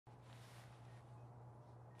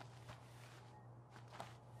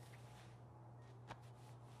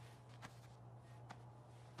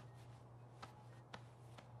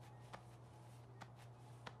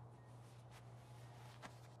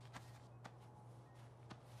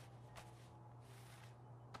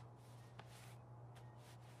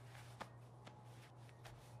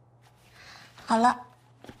好了。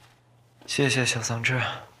谢谢小桑稚。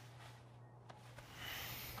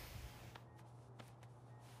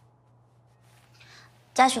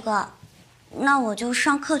嘉许哥，那我就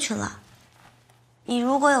上课去了。你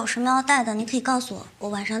如果有什么要带的，你可以告诉我，我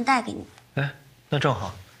晚上带给你。哎，那正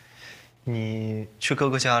好，你去哥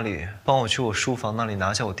哥家里，帮我去我书房那里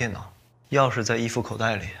拿下我电脑，钥匙在衣服口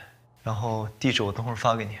袋里，然后地址我等会儿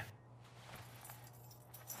发给你。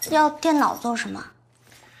要电脑做什么？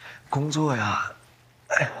工作呀。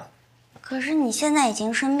哎呀。可是你现在已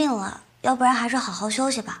经生病了，要不然还是好好休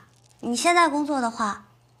息吧。你现在工作的话，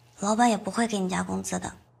老板也不会给你加工资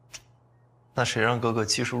的。那谁让哥哥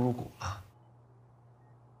技术入股了？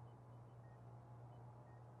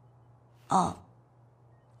哦，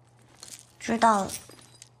知道了。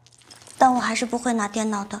但我还是不会拿电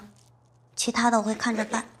脑的，其他的我会看着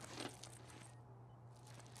办。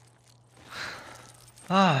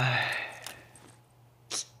唉。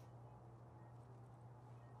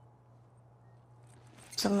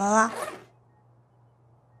怎么了？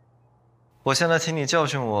我现在听你教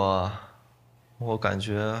训我，我感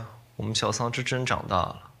觉我们小桑稚真长大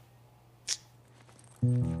了。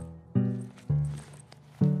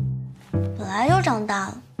本来就长大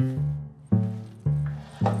了，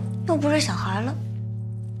又不是小孩了，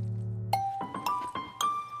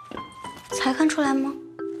才看出来吗？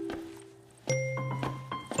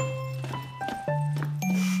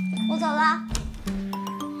我走了。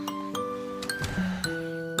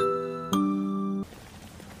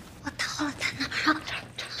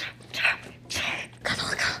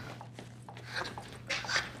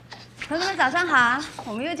同学们早上好，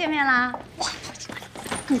我们又见面啦！哇，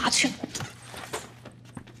干嘛去？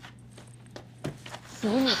服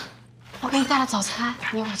你，我给你带了早餐，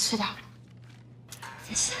你一会儿吃点。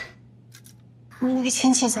谢谢。那个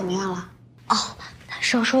亲戚怎么样了？哦，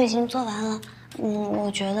手术已经做完了。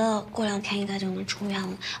我觉得过2天应该就能出院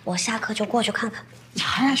了。我下课就过去看看。你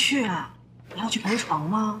还要去啊？你要去陪床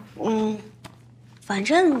吗？反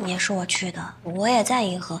正也是我去的，我也在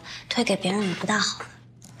一盒，推给别人也不大好。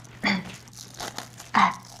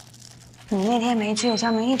哎，你那天没去，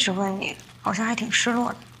佳明一直问你，好像还挺失落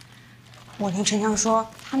的。我听陈强说，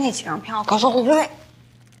他那几张票搞错不对。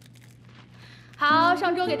好，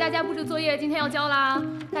上周给大家布置作业，今天要交啦，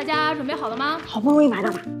大家准备好了吗？好不容易买到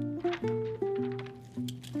吧。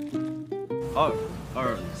2、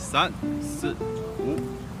2、3、4、5、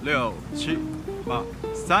6、7、8、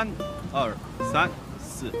3、2、3、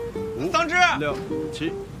4、5。桑稚6、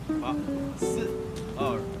7、8、4、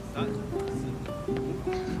2、3、4、5、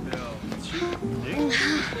6、7、0。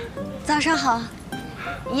早上好，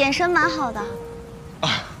眼神蛮好的。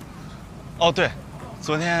啊，哦对，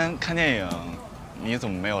昨天看电影，你怎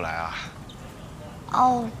么没有来啊？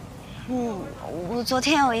哦，我昨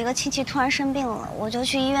天有一个亲戚突然生病了，我就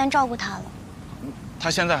去医院照顾他了。他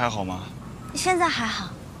现在还好吗？现在还好。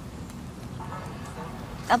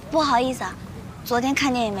不好意思啊，昨天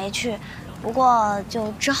看电影没去，不过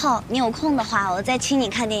就之后你有空的话，我再请你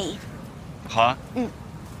看电影。好啊。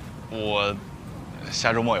我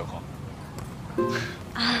下周末有空。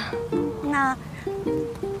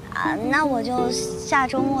那我就下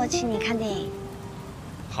周末请你看电影。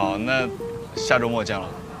好，那下周末见了。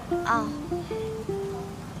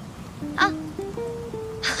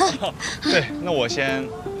对，那我先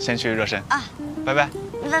去热身啊，拜拜，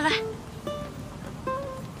拜拜。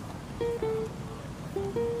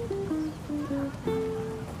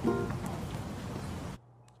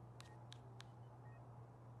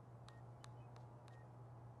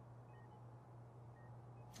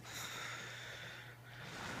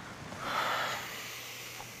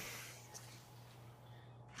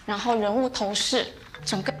然后人物头饰，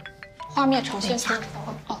整个画面呈现出。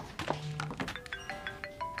哦。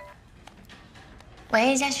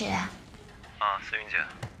喂，嘉许。思云姐，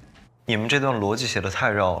你们这段逻辑写的太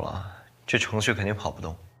绕了，这程序肯定跑不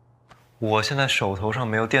动。我现在手头上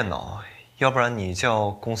没有电脑，要不然你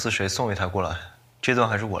叫公司谁送一台过来，这段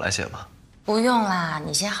还是我来写吧。不用啦，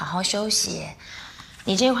你先好好休息。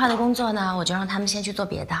你这一块的工作呢，我就让他们先去做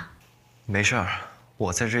别的。没事儿，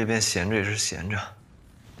我在这边闲着也是闲着。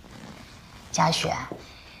嘉许，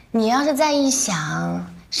你要是再一想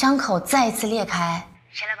伤口再一次裂开，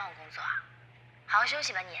谁来帮我工作啊？好好休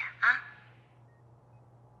息吧你啊！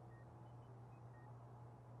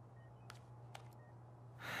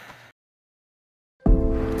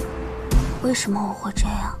为什么我会这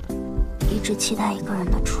样，一直期待一个人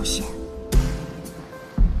的出现？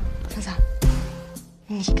子，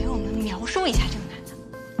你给我们描述一下这个男的。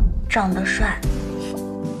长得帅，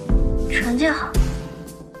成绩好，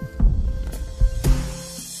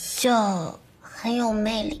就很有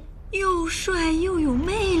魅力。又帅又有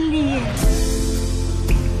魅力。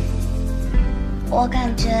我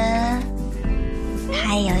感觉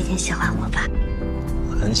他也有一点喜欢我吧。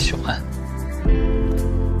很喜欢。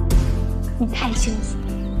你太幸福了，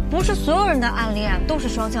不是所有人的暗恋都是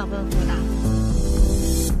双向奔赴的。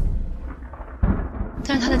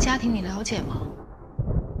但是他的家庭你了解吗？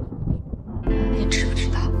你知不知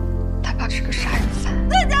道，他爸是个杀人犯？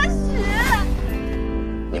段嘉许，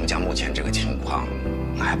你们家目前这个情况，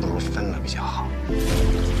还不如分了比较好。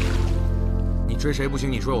你追谁不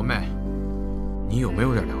行，你追我妹，你有没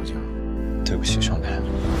有点良心？对不起，兄弟。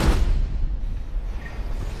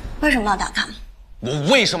为什么要打他？我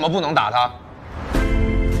为什么不能打他？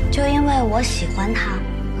就因为我喜欢他，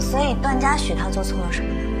所以段嘉许他做错了什么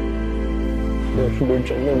呢？我是不是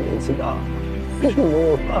真的年纪大了？什么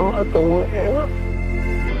我爸妈都没了？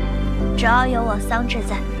只要有我桑稚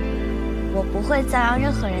在，我不会再让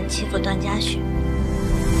任何人欺负段嘉许。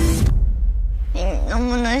你能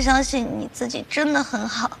不能相信你自己真的很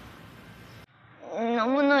好？你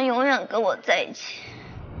能不能永远跟我在一起？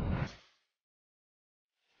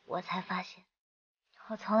我才发现，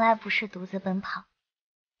我从来不是独自奔跑，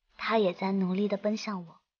他也在努力地奔向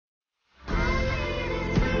我。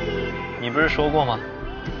你不是说过吗？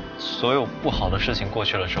所有不好的事情过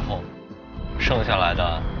去了之后，剩下来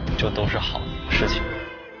的就都是好的事情。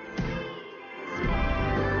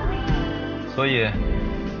所以，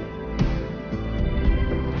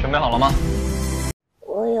准备好了吗？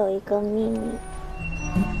我有一个秘密，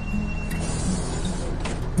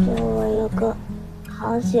就我有个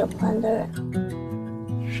好喜欢的人。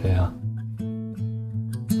谁啊？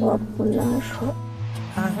我不能说。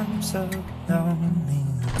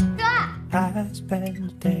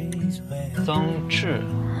桑稚，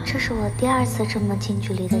这是我第2次这么近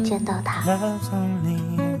距离的见到他，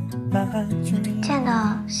见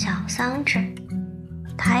到小桑稚，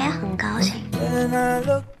他也很高兴。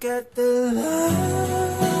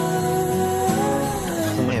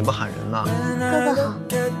怎么也不喊人呢？哥哥好。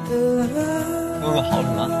哥哥好什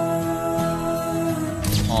么？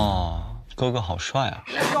哦，哥哥好帅啊！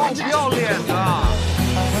要不要脸的？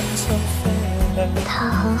他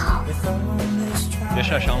很好，别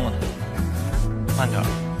晒伤了，慢点。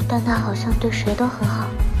但他好像对谁都很好。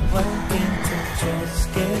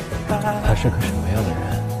他是个什么样的人？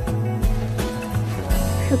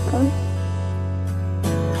是个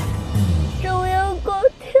中央空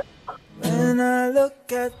调。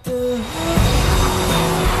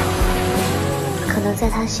可能在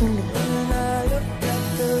他心里，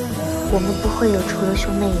我们不会有除了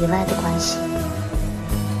兄妹以外的关系。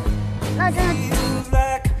那真的，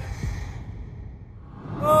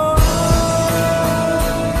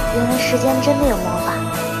原来时间真的有魔法，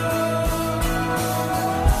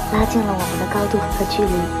拉近了我们的高度和距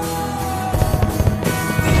离。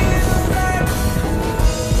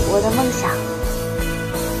我的梦想，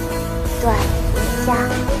段嘉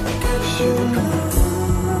许，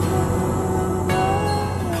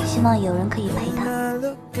希望有人可以陪他，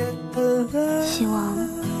希望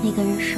那个人是